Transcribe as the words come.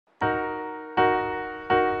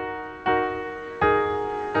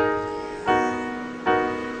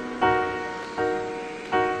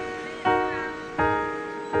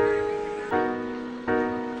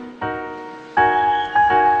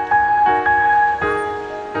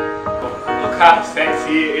how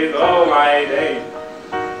sexy it is, oh my days.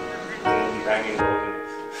 Banging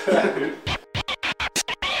balls in this.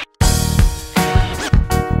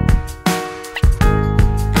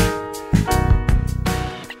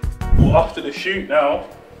 Well, after the shoot now,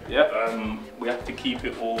 we have to keep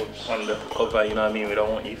it all on the cover, you know what I mean? We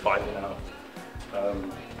don't want you finding out. But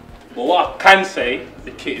what I can say,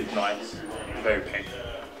 the kit is nice, very pink.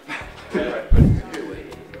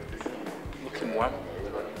 Looking one.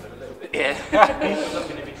 Yeah.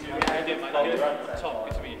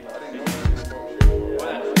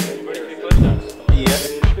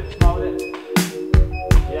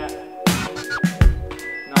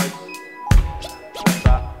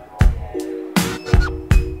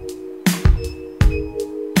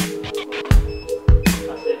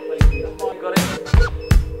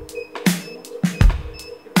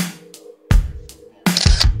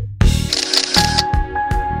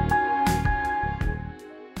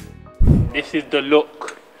 This is the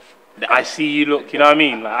look, the I see you look, you know what I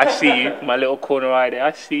mean? Like, I see you, my little corner right there,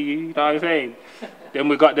 I see you, you know what I'm saying? Then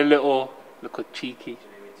we got the little, look at cheeky, you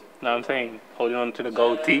know what I'm saying? Holding on to the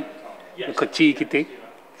gold tee, look at cheeky thing.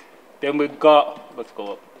 Then we got, let's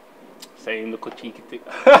go up, saying look at cheeky thing.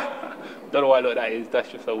 Don't know what look that is, that's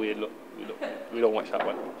just a weird look. We don't watch that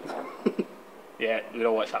one. Yeah, we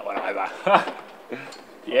don't watch that one either.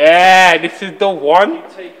 Yeah, this is the one,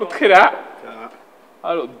 look at that.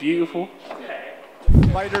 I look beautiful.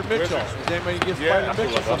 Spider Mitchell. Does anybody give Spider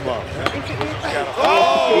Mitchell some love?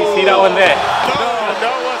 Oh! You see that one there? No.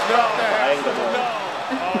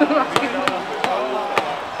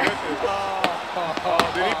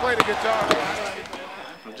 Did he play the guitar?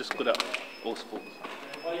 I'm just good at all sports.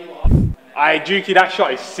 Alright, Dukey, that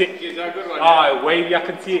shot is sick. Is that a good one? Alright, wavy, I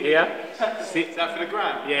can see it here. Sick. Is that for the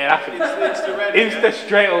gram? Yeah, that's it. Insta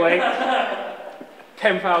straight away.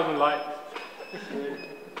 10,000 likes.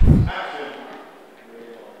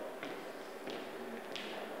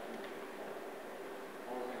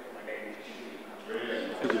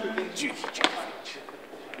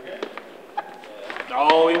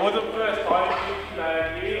 No, it wasn't first time. I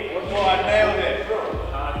nailed it.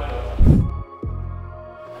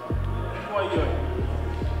 What are you doing?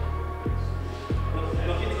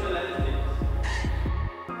 Look into the lenses.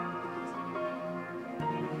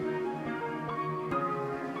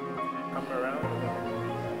 Come around.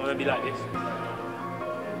 I'm gonna be like this.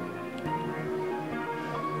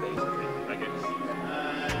 Basically, I guess.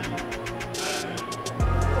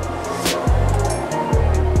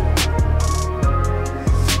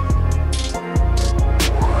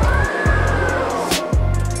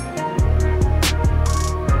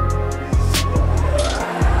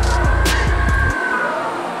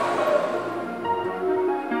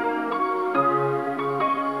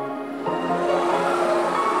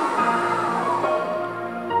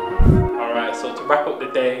 So to wrap up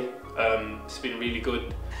the day, it's been really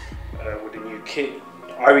good with the new kit.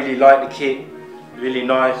 I really like the kit, really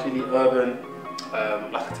nice, really urban.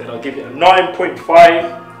 Like I said, I'll give it a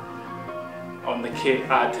 9.5 on the kit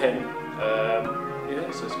out of 10.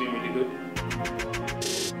 Yeah, so it's been really good.